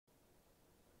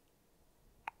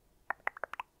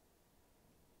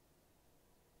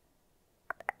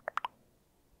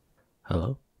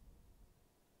Hello?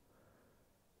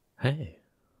 Hey,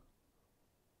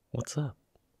 what's up?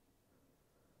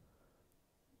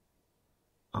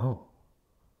 Oh,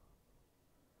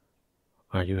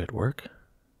 are you at work?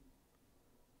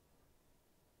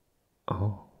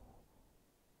 Oh,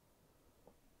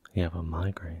 you have a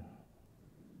migraine.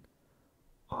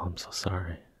 Oh, I'm so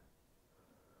sorry.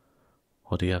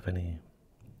 Well, do you have any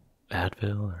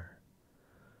Advil or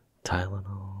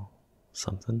Tylenol,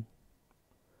 something?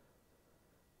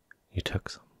 You took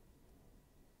some,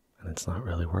 and it's not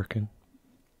really working?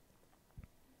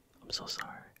 I'm so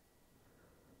sorry.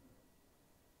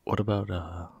 What about,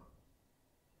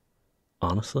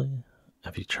 honestly,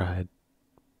 have you tried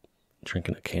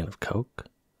drinking a can of Coke?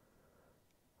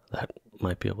 That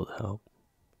might be able to help.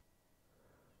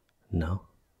 No?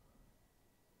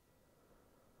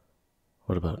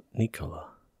 What about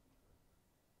Nicola?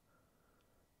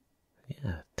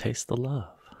 Yeah, taste the love.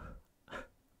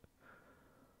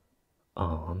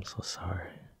 Oh, I'm so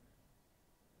sorry.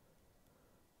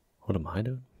 What am I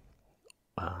doing?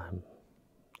 I'm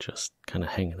just kind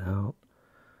of hanging out.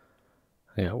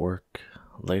 I got work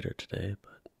later today,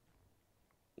 but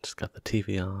just got the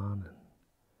TV on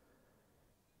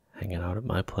and hanging out at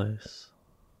my place.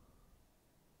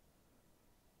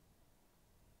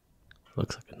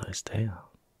 Looks like a nice day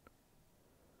out.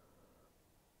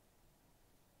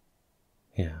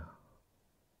 Yeah.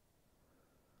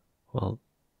 Well,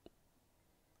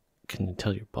 can you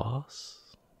tell your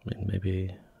boss? I mean,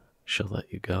 maybe she'll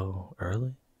let you go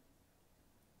early?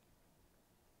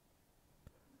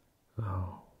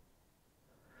 Oh.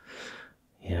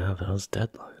 Yeah, those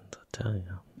deadlines, I tell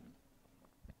you.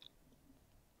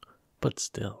 But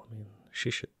still, I mean,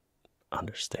 she should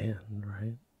understand,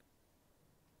 right?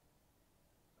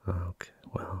 Okay,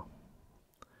 well,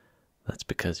 that's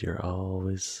because you're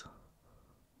always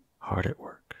hard at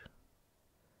work.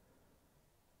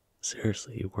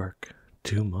 Seriously, you work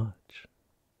too much.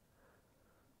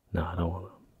 No, I don't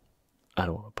want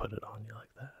to put it on you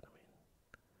like that. I mean,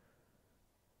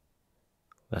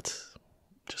 that's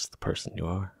just the person you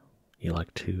are. You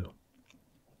like to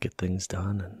get things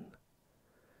done and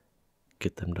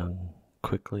get them done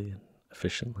quickly and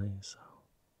efficiently, so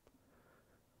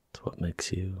it's what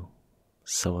makes you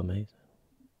so amazing.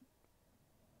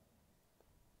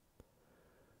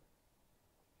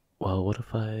 Well, what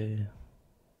if I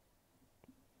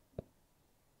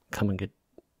come and get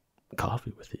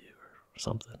coffee with you or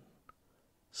something?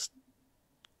 Just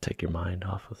take your mind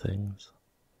off of things.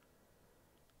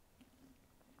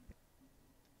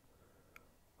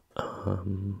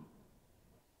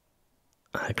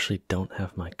 I actually don't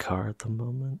have my car at the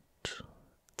moment.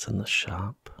 It's in the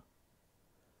shop.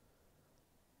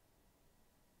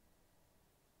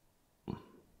 Well,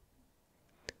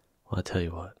 I tell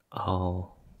you what,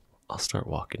 I'll start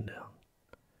walking down.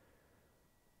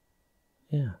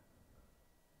 Yeah.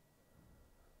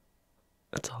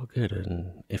 It's all good,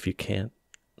 and if you can't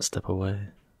step away,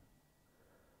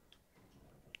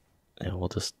 we'll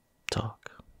just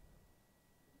talk.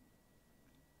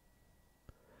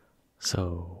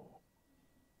 So,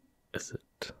 is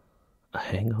it a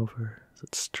hangover? Is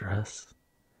it stress?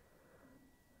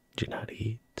 Do you not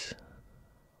eat?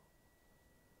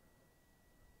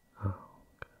 Oh,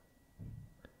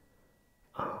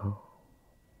 oh,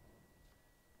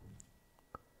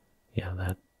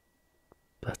 yeah.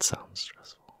 That sounds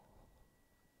stressful.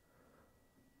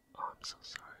 Oh, I'm so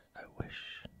sorry. I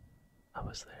wish I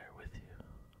was there with you.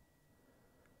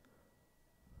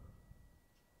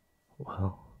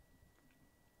 Well,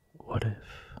 what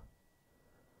if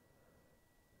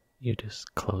you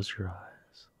just close your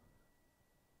eyes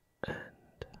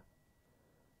and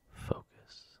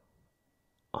focus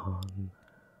on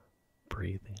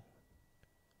breathing?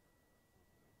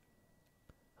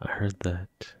 I heard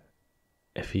that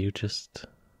if you just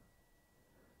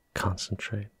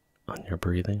concentrate on your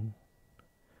breathing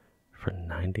for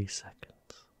 90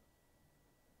 seconds,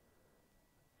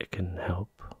 it can help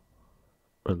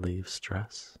relieve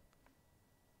stress.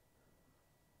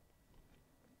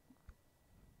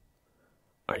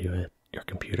 Are you at your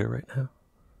computer right now?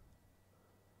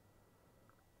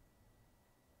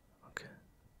 Okay.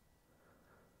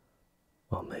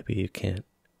 Well, maybe you can't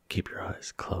keep your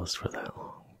eyes closed for that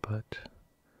long, but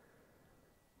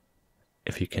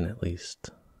if you can at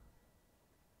least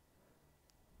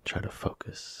try to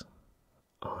focus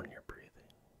on your breathing.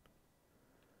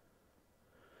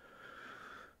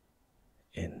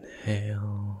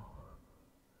 Inhale,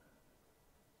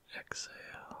 exhale.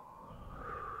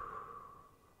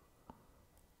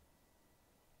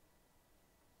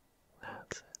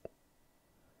 That's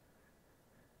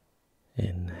it.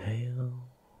 Inhale,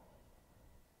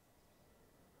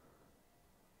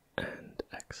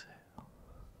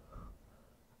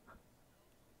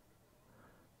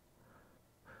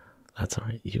 That's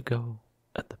alright. You go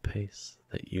at the pace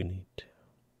that you need to.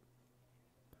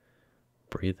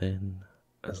 Breathe in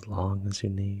as long as you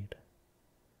need,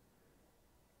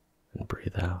 and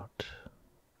breathe out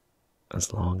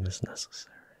as long as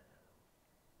necessary.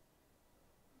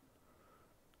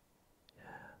 Yes.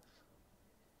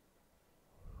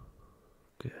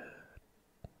 Good.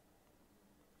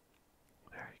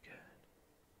 Very good.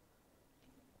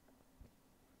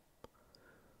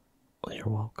 Well, you're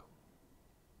welcome.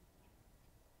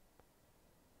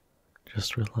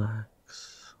 Just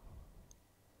relax.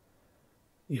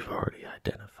 You've already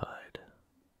identified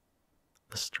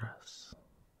the stress.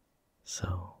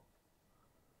 So,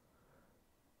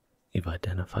 you've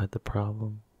identified the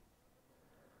problem,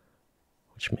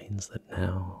 which means that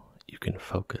now you can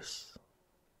focus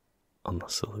on the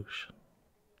solution.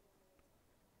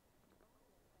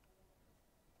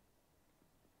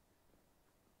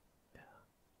 Yeah.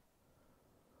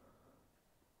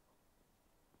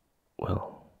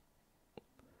 Well,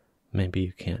 maybe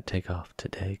you can't take off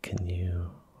today. Can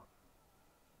you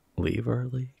leave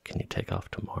early? Can you take off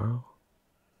tomorrow?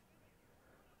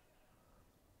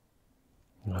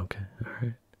 Okay,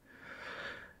 alright.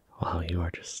 Wow, you are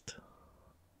just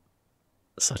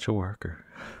such a worker.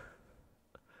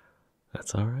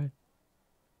 That's alright.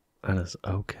 That is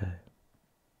okay.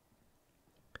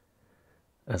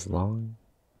 As long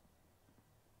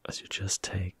as you just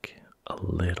take a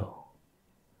little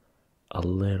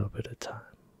bit of time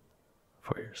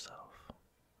for yourself.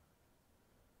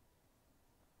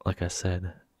 Like I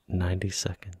said, 90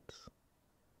 seconds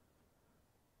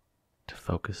to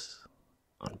focus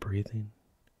on breathing.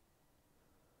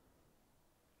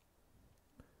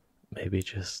 Maybe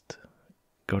just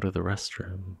go to the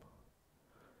restroom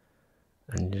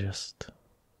and just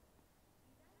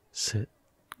sit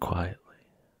quietly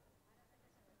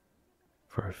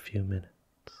for a few minutes.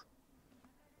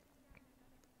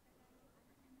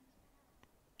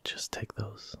 Just take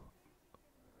those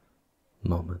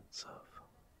moments of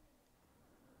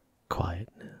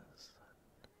quietness,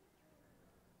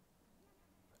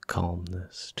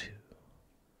 calmness to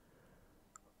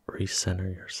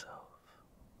recenter yourself.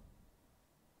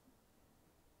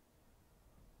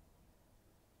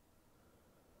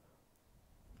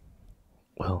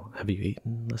 Well, have you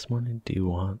eaten this morning? Do you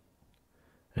want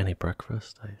any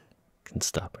breakfast? I can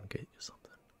stop and get you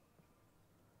something.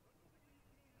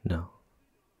 No.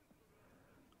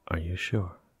 Are you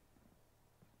sure?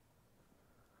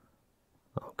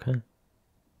 Okay.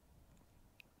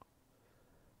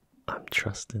 I'm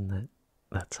trusting that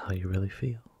that's how you really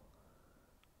feel.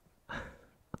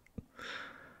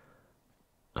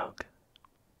 Okay.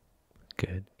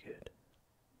 Good, good.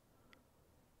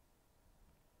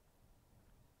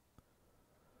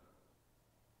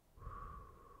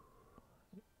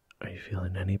 Are you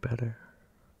feeling any better?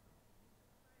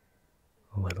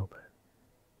 A little bit.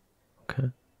 Okay.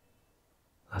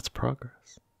 That's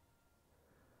progress.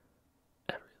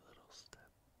 Every little step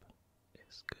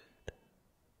is good.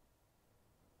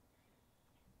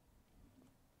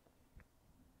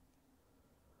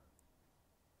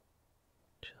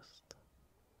 Just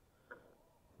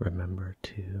remember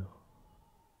to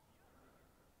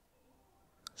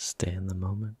stay in the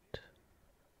moment.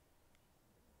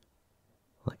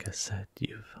 Like I said,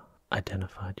 you've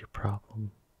identified your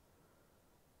problem.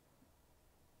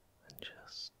 And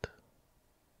just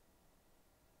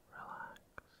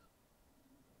relax.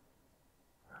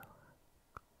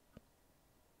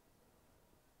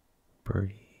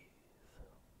 Breathe.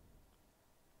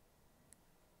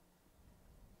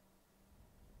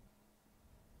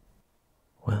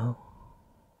 Well,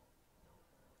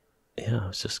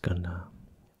 yeah,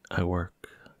 I work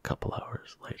a couple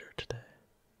hours later today.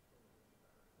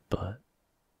 But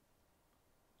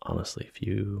honestly, if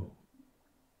you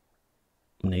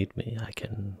need me, I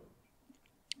can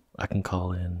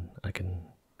call in. I can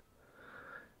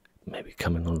maybe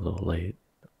come in a little late.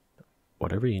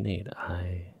 Whatever you need,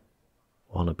 I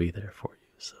want to be there for you,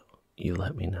 so you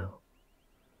let me know.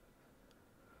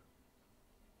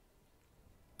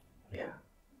 Yeah.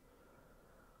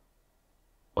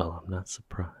 Well, I'm not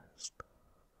surprised.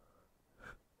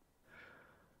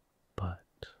 But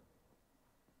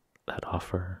that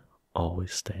offer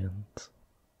always stands.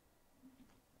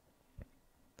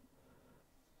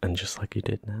 And just like you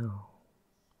did now,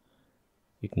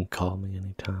 you can call me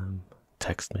anytime,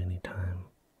 text me anytime.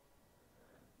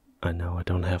 I know I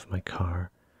don't have my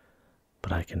car,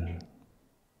 but I can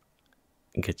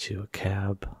get you a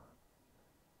cab.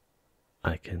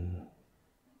 I can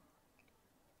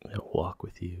walk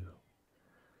with you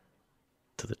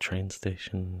to the train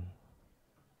station.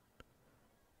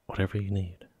 Whatever you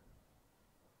need.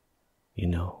 You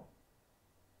know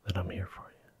that I'm here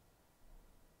for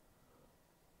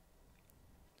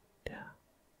you. Yeah.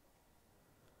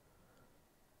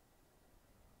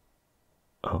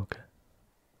 Okay.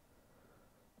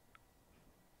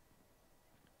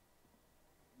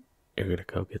 You're gonna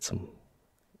go get some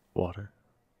water?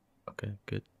 Okay,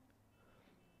 good.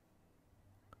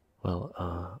 Well,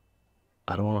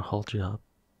 I don't want to hold you up.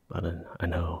 I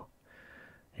know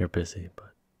you're busy,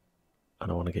 but I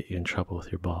don't want to get you in trouble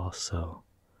with your boss, so,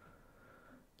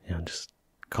 just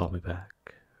call me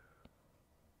back.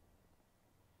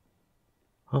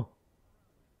 Oh.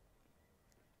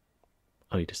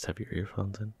 Oh, you just have your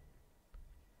earphones in?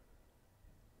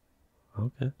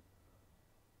 Okay.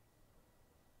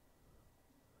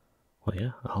 Well,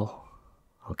 yeah, I'll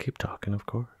keep talking, of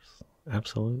course.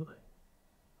 Absolutely.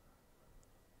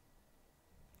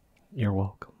 You're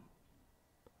welcome.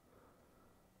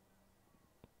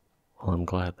 Well, I'm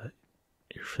glad that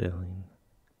you're feeling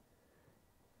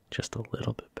just a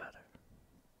little bit better.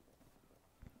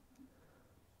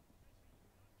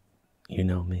 You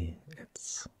know me,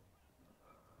 it's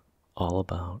all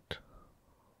about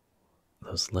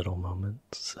those little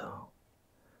moments, so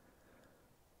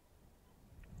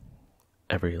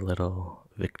every little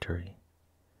victory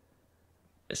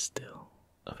is still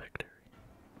a victory.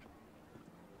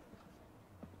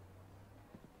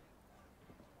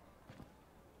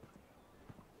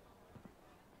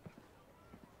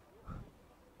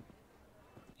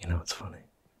 You know, it's funny.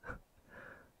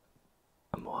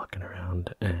 I'm walking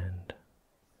around and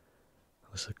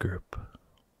there's a group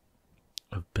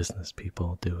of business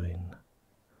people doing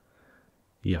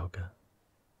yoga.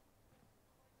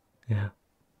 Yeah,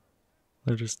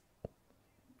 they're just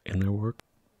in their work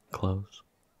clothes.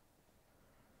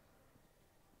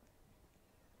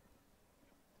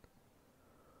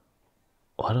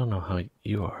 Well, I don't know how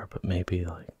you are, but maybe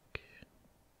like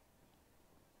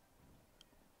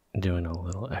doing a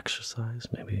little exercise.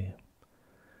 Maybe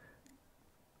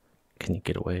can you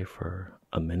get away for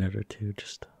a minute or two,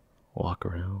 just walk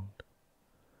around?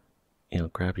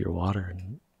 Grab your water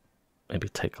and maybe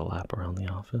take a lap around the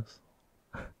office.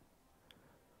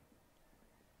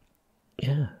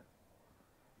 Yeah,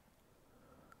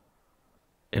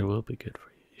 it will be good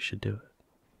for you. You should do it.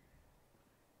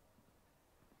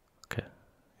 Okay,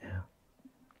 yeah.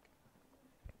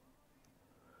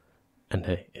 And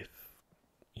hey, if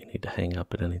you need to hang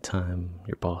up at any time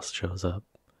your boss shows up,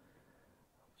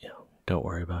 don't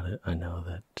worry about it. I know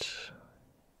that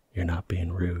you're not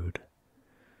being rude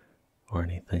or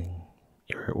anything.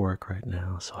 You're at work right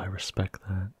now, so I respect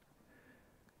that.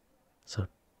 So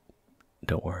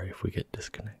don't worry if we get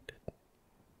disconnected.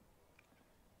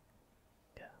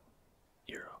 Yeah,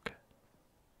 you're okay.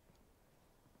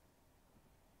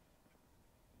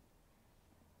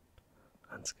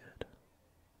 That's good.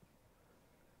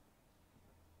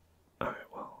 Alright,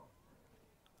 well,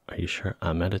 are you sure?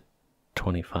 I'm at a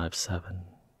 25/7.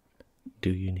 Do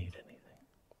you need anything?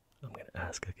 I'm going to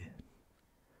ask again.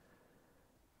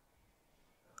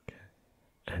 Okay.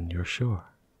 And you're sure?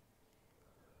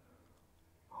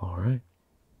 Alright.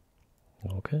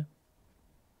 Okay.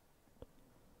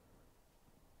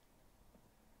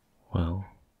 Well,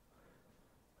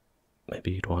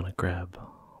 maybe you'd want to grab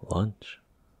lunch.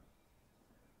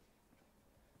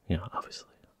 Obviously,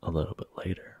 a little bit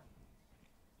later.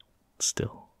 It's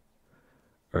still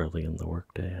early in the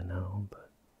workday, I know, but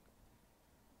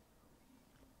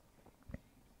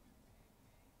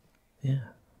yeah.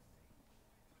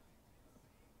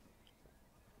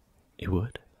 You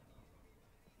would?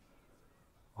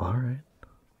 Alright.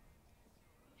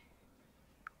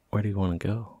 Where do you want to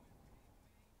go?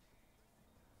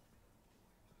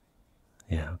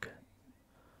 Yeah, okay.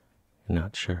 You're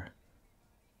not sure.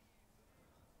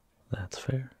 That's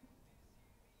fair.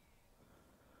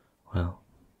 Well,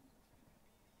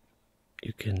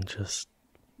 you can just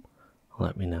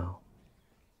let me know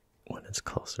when it's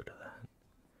closer to that.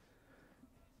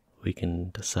 We can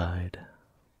decide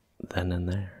then and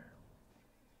there.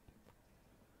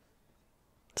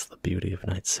 It's the beauty of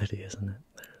Night City, isn't it?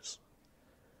 There's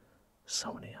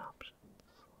so many options.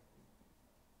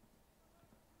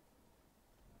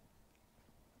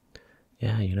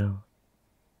 Yeah,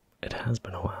 it has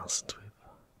been a while since we've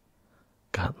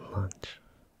gotten lunch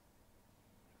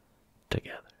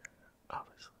together,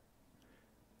 obviously.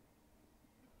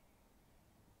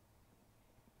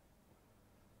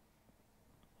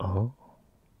 Oh,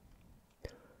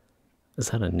 is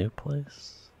that a new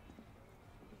place?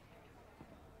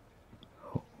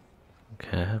 Oh,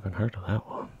 okay, I haven't heard of that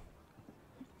one.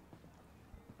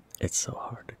 It's so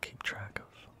hard to keep track of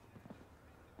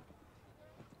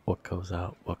what goes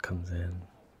out, what comes in.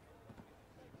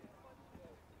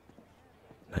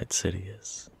 Night City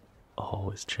is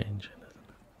always changing, isn't it?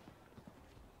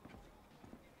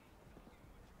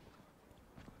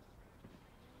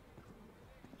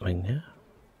 I mean, yeah,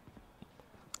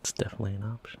 it's definitely an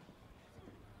option.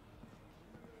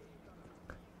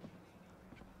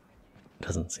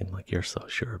 Doesn't seem like you're so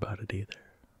sure about it either.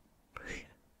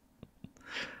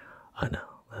 I know,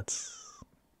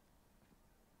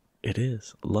 it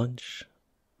is. Lunch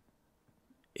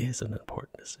is an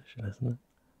important decision, isn't it?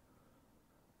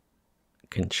 It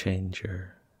can change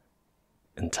your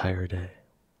entire day,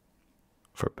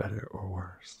 for better or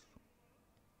worse.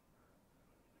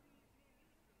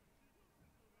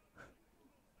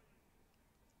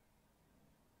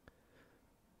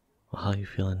 Well, how are you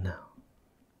feeling now?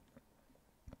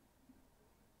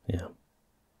 Yeah.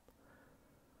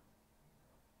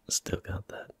 Still got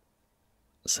that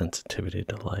sensitivity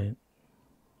to light.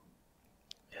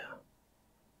 Yeah.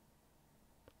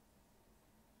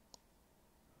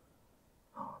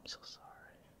 Oh, I'm so sorry.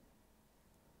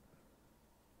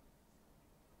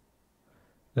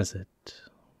 Is it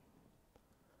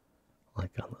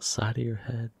like on the side of your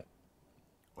head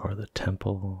or the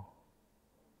temple?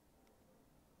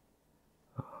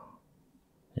 Oh,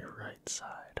 your right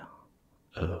side.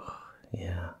 Ugh,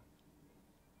 yeah.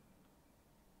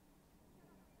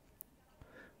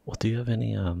 Well, do you have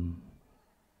any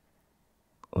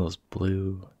those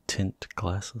blue tint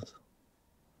glasses?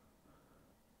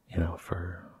 You know,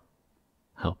 for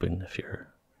helping if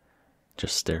you're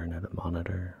just staring at a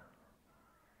monitor.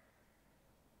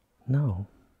 No.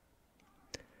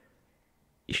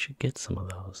 You should get some of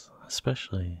those,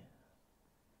 especially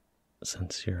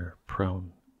since you're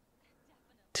prone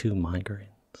to migraines.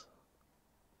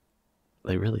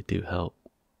 They really do help.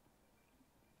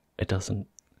 It doesn't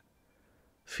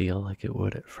feel like it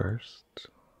would at first,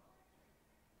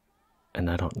 and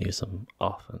I don't use them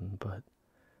often, but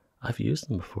I've used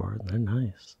them before and they're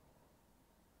nice.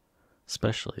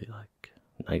 Especially like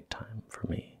nighttime for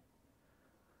me.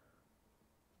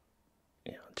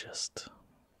 You know, just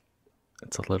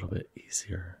it's a little bit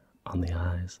easier on the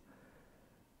eyes.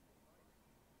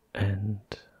 And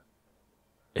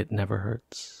it never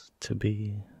hurts to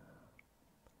be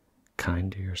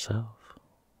kind to yourself.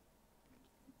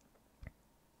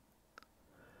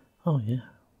 Oh, yeah.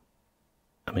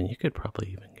 I mean, you could probably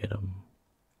even get them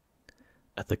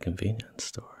at the convenience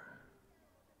store.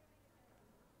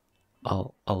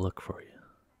 I'll look for you.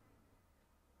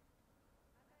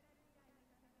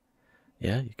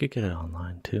 Yeah, you could get it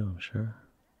online too, I'm sure.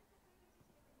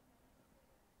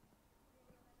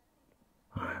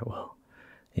 Alright, well,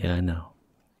 yeah, I know.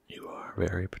 You are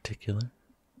very particular,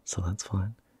 so that's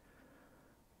fine.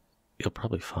 You'll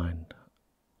probably find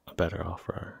a better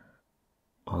offer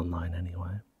online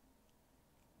anyway.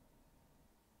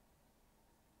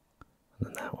 And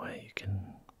then that way you can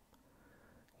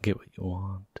get what you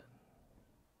want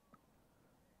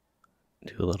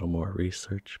and do a little more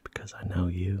research because I know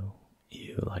you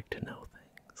like to know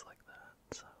things like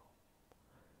that, so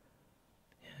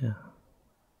yeah.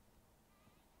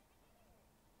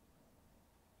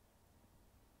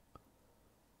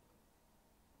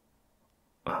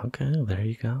 Okay, there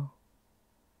you go.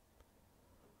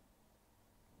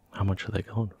 How much are they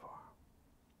going for?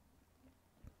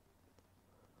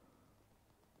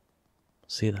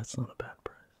 See, that's not a bad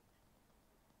price.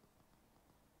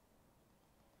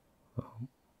 Oh.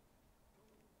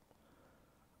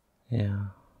 Yeah.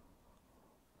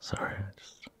 Sorry,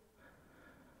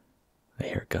 I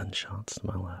hear gunshots to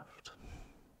my left.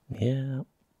 Yeah.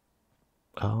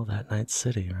 Oh, that Night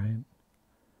City, right?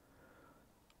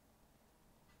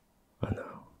 I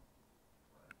know.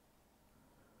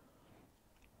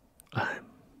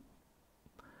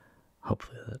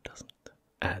 Hopefully that doesn't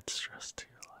add stress to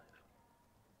your life.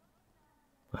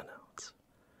 I know, it's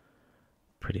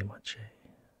pretty much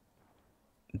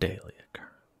a daily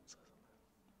occurrence,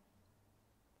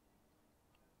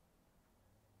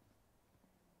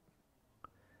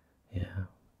 isn't it? Yeah.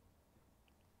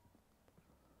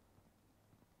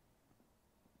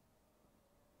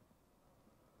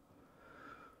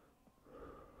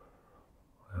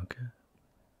 Okay.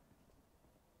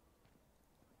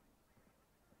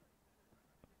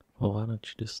 Well, why don't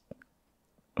you just,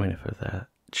 I mean, if they're that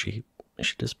cheap, you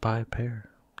should just buy a pair,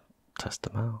 test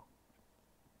them out.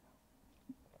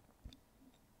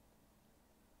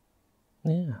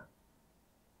 Yeah.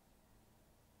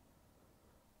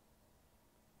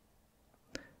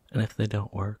 And if they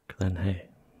don't work, then hey,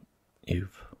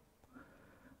 you've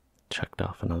checked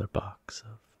off another box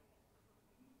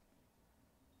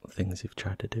of things you've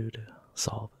tried to do to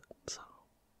solve it, so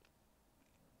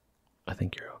I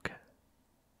think you're okay.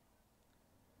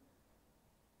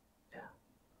 Yeah.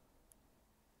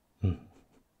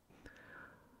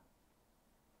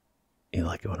 You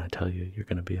like it when I tell you you're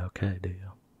going to be okay, do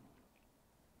you?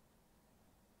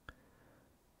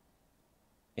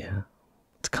 Yeah,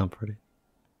 it's comforting.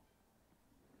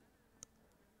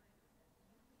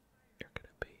 You're going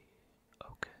to be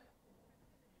okay.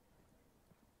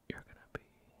 You're going to be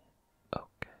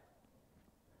okay.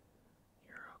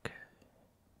 You're okay.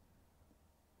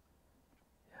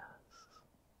 Yes.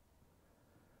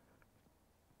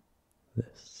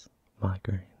 This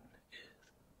migraine is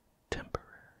temporary.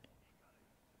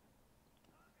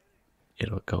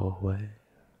 It'll go away.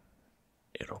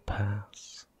 It'll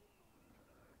pass.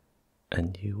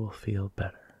 And you will feel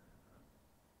better.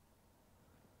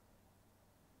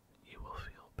 You will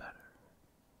feel better.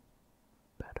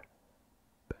 Better.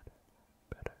 Better.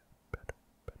 Better. Better.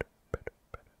 Better. Better.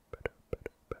 Better. Better.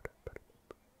 Better. Better. Better.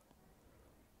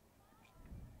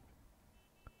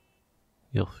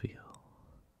 You'll feel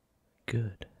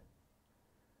good.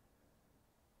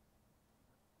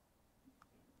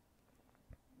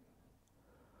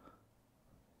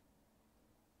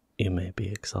 You may be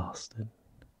exhausted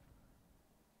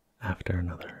after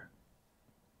another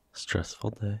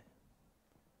stressful day,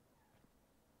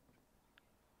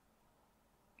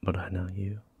 but I know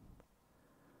you,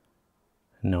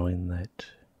 knowing that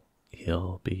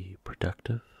you'll be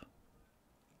productive,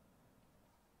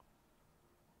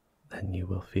 then you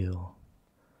will feel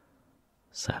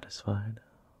satisfied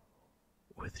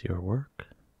with your work,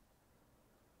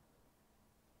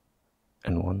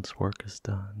 and once work is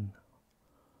done,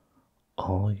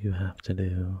 all you have to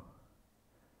do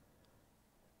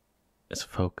is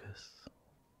focus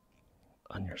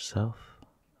on yourself,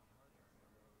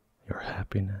 your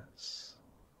happiness,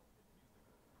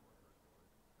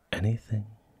 anything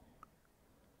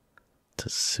to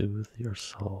soothe your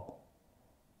soul.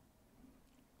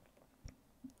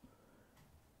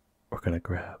 We're going to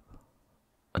grab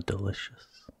a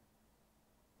delicious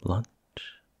lunch.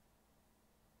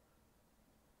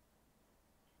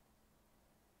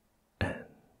 And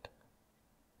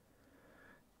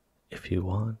if you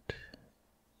want,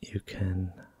 you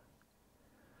can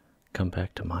come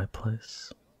back to my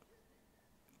place.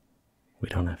 We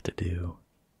don't have to do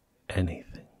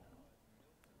anything.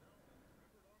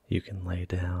 You can lay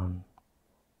down,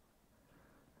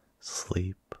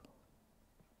 sleep.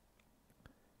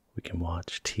 We can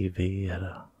watch TV at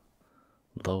a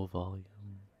low volume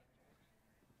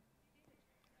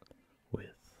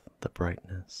with the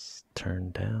brightness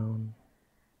turned down.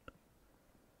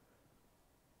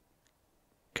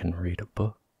 Can read a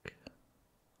book,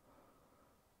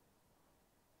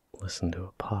 listen to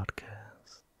a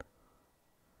podcast,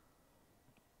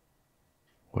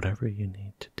 whatever you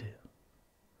need to do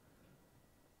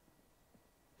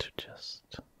to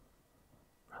just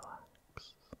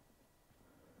relax.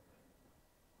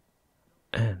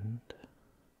 And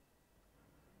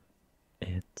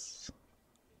it's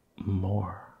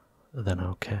more than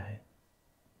okay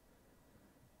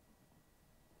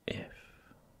if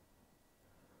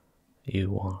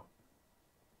you want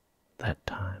that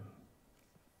time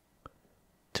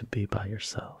to be by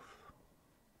yourself,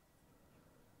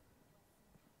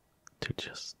 to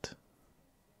just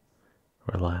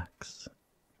relax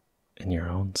in your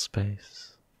own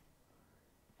space,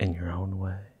 in your own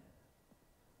way,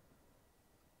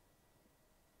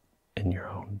 in your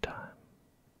own time.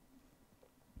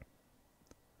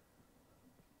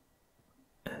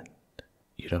 And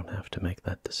you don't have to make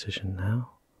that decision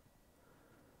now.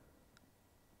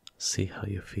 See how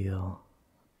you feel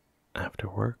after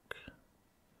work.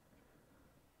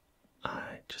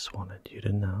 I just wanted you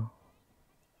to know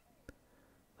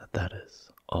that that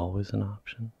is always an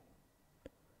option,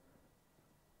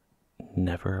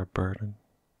 never a burden.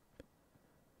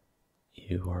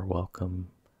 You are welcome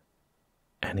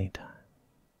anytime,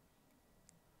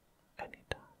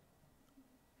 anytime,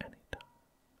 anytime,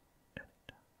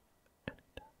 anytime,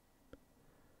 anytime.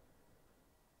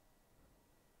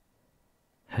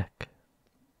 Heck,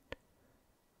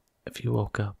 if you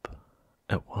woke up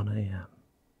at 1 a.m.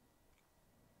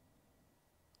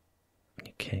 and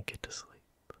you can't get to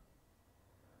sleep,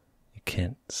 you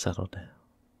can't settle down,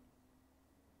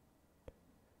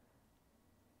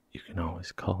 you can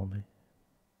always call me.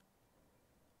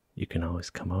 You can always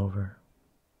come over,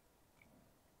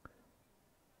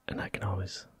 and I can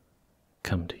always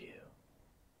come to you.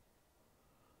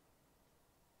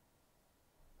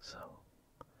 So,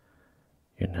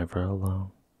 you're never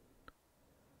alone.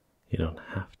 You don't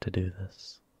have to do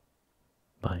this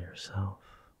by yourself.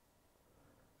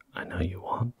 I know you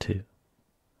want to.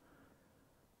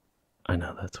 I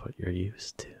know that's what you're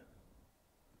used to.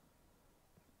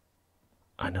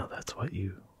 I know that's what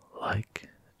you like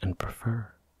and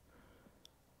prefer.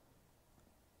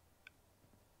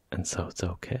 And so it's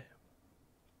okay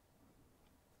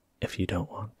if you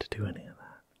don't want to do any of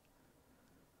that.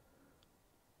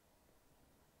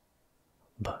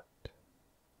 But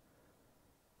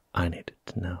I needed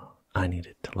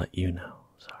to let you know,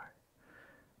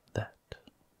 that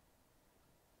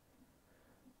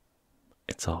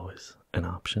it's always an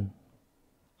option.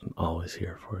 I'm always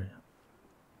here for you.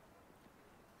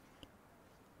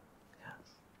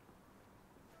 Yes.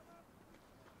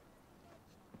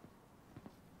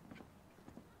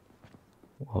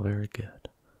 Well, very good.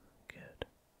 Good.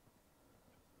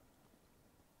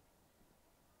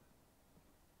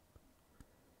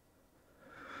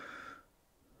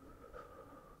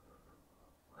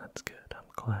 That's good. I'm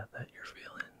glad that you're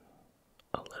feeling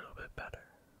a little bit better.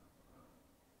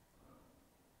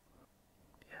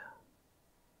 Yeah.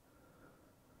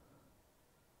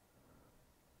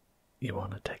 You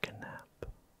want to take a nap?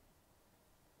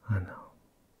 I know.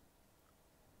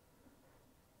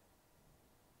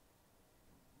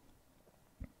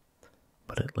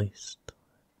 But at least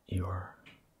you are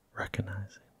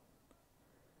recognizing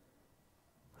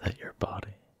that your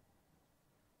body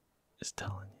is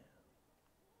telling you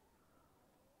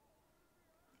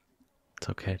it's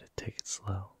okay to take it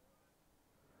slow.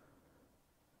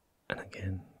 And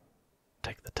again,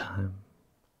 take the time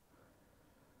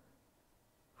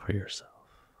for yourself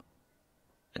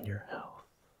and your health,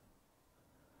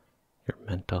 your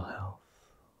mental health.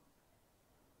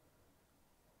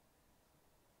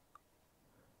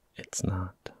 It's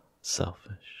not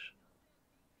selfish,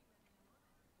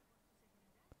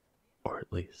 or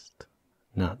at least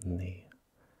not in the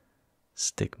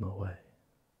stigma way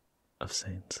of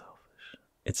saying selfish.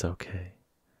 It's okay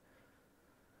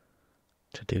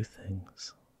to do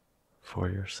things for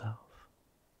yourself,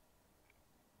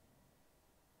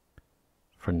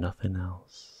 for nothing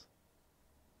else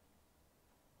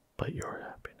but your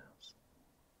happiness.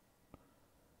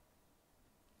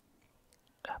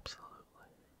 Absolutely.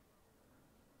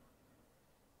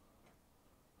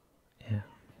 Yeah.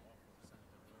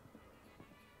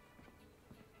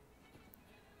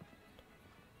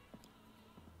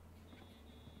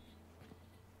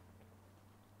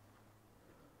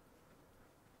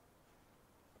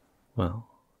 Well,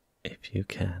 if you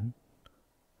can,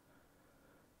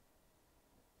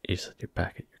 you said you're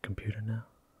back at your computer now?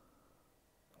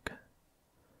 Okay.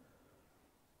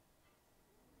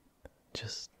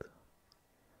 Just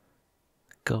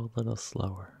go a little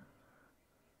slower.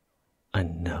 I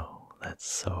know that's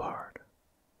so hard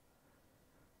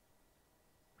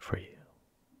for you.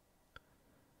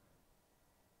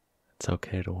 It's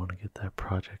okay to want to get that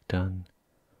project done.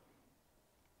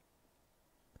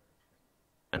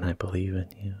 And I believe in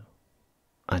you.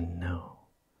 I know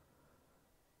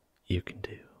you can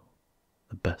do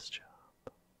the best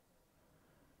job.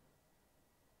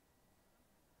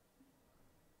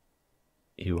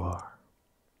 You are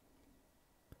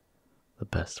the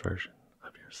best version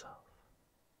of yourself.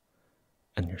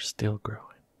 And you're still growing.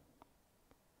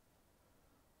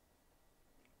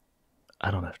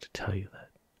 I don't have to tell you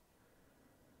that.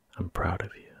 I'm proud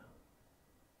of you.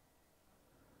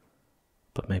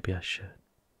 But maybe I should,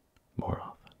 more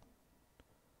often,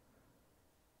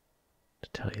 to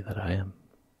tell you that I am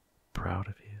proud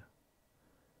of you,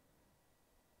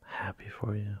 happy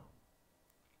for you,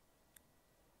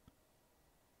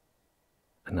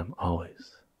 and I'm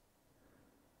always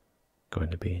going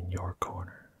to be in your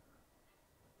corner,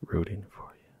 rooting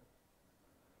for you.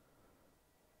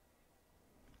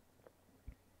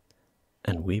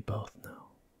 And we both know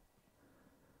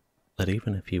that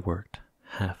even if you worked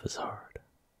half as hard,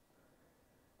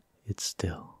 you'd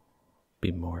still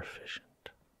be more efficient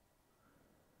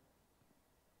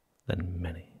than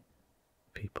many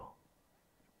people.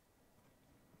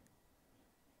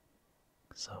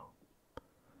 So,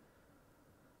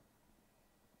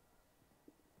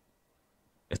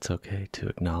 it's okay to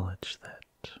acknowledge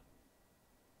that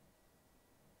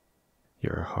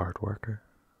you're a hard worker.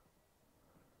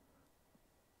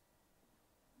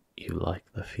 You like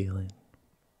the feeling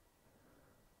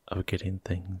of getting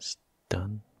things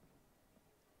done.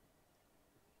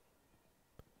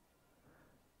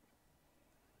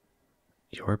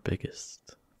 Your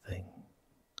biggest thing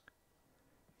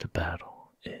to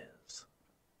battle is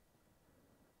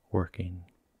working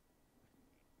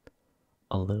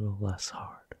a little less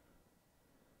hard.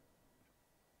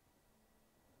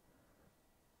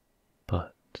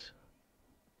 But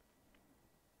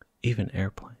even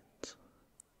airplanes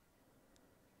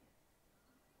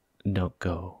don't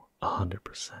go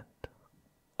 100%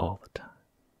 all the time,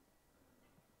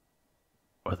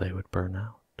 or they would burn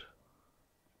out.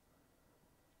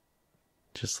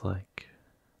 Just like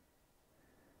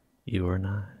you and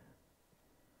I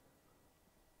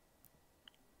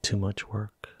too much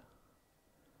work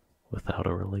without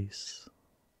a release,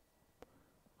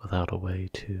 without a way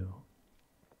to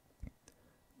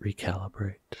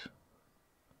recalibrate,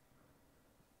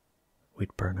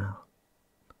 we'd burn out.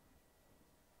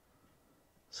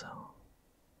 So,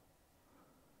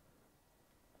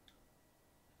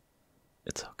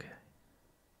 it's okay.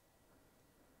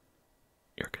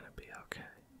 You're gonna be okay.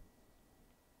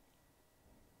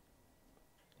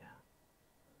 Yeah.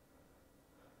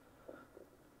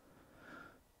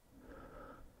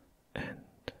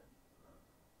 And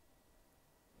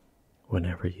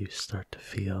whenever you start to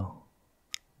feel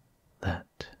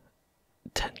that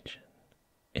tension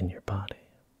in your body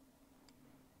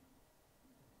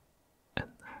and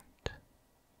that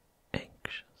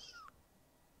anxious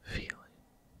feeling,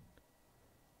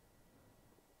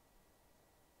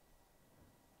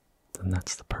 then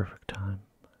that's the perfect time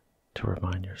to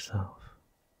remind yourself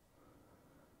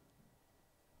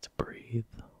to breathe.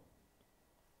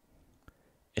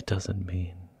 It doesn't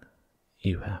mean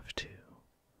you have to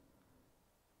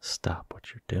stop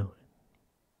what you're doing.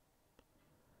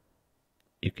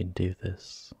 You can do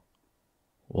this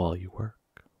while you work.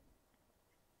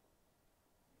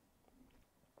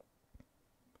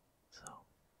 So,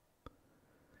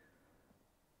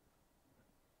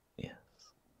 yes,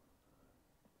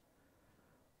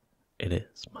 it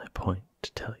is my point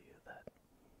to tell you that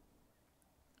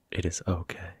it is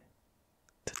okay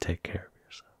to take care of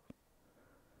yourself,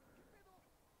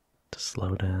 to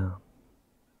slow down.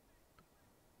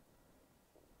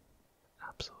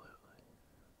 Absolutely.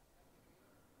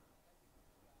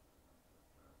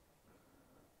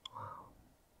 Wow.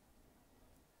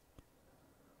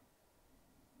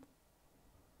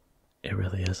 It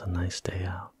really is a nice day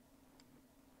out.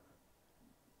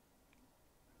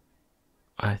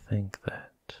 I think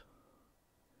that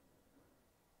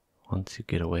once you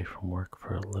get away from work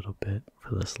for a little bit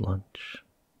for this lunch,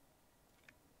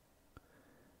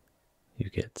 you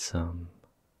get some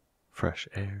fresh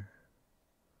air,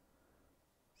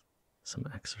 some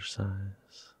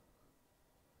exercise,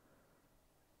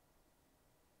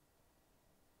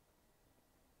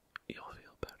 you'll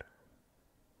feel better.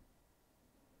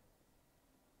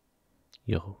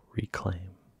 You'll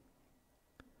reclaim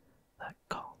that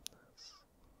calmness.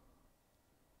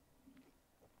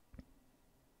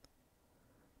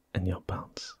 And you'll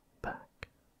bounce back.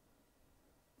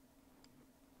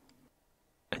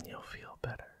 And you'll feel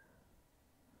better.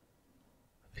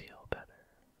 Feel better.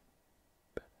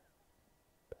 Better.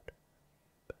 Better.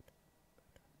 Better.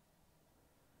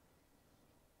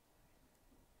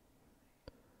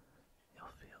 You'll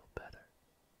feel better.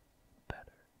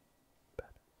 Better.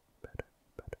 Better. Better.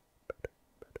 Better. Better.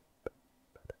 Better.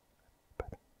 Better.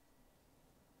 Better.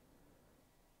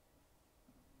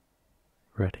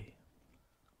 Ready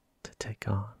to take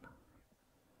on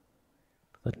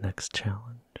the next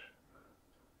challenge,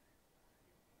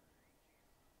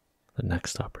 the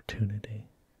next opportunity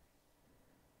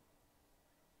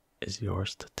is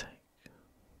yours to take.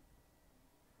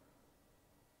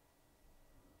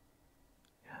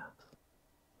 Yes.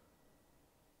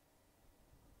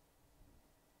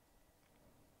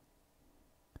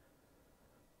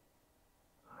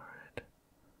 All right.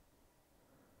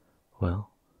 Well,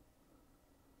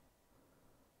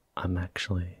 I'm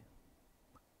actually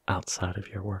outside of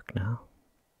your work now,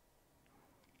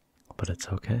 but it's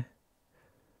okay.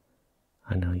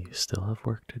 I know you still have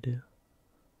work to do.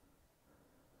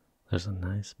 There's a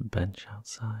nice bench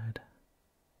outside.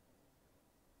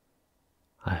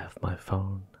 I have my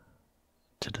phone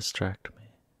to distract me.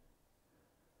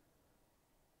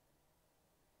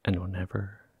 And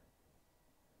whenever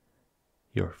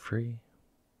you're free,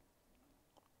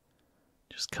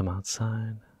 just come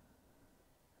outside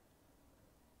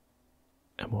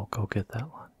and we'll go get that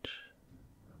lunch.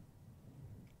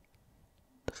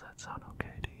 Does that sound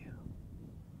okay to you?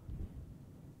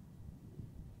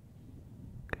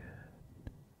 Good.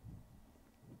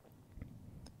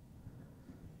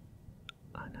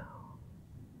 I know.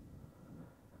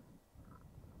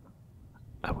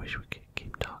 I wish we could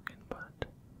keep talking, but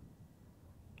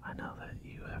I know that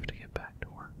you have to get back to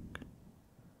work.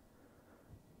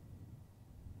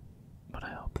 But I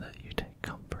hope that you take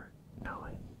comfort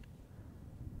knowing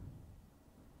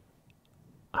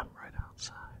I'm right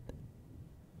outside.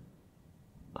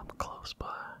 I'm close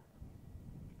by.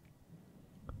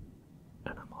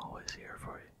 And I'm always here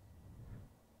for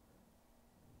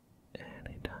you.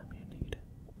 Anytime you need it.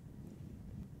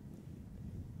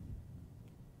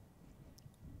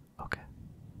 Okay.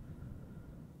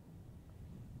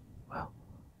 Well,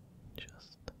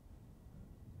 just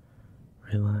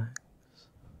relax.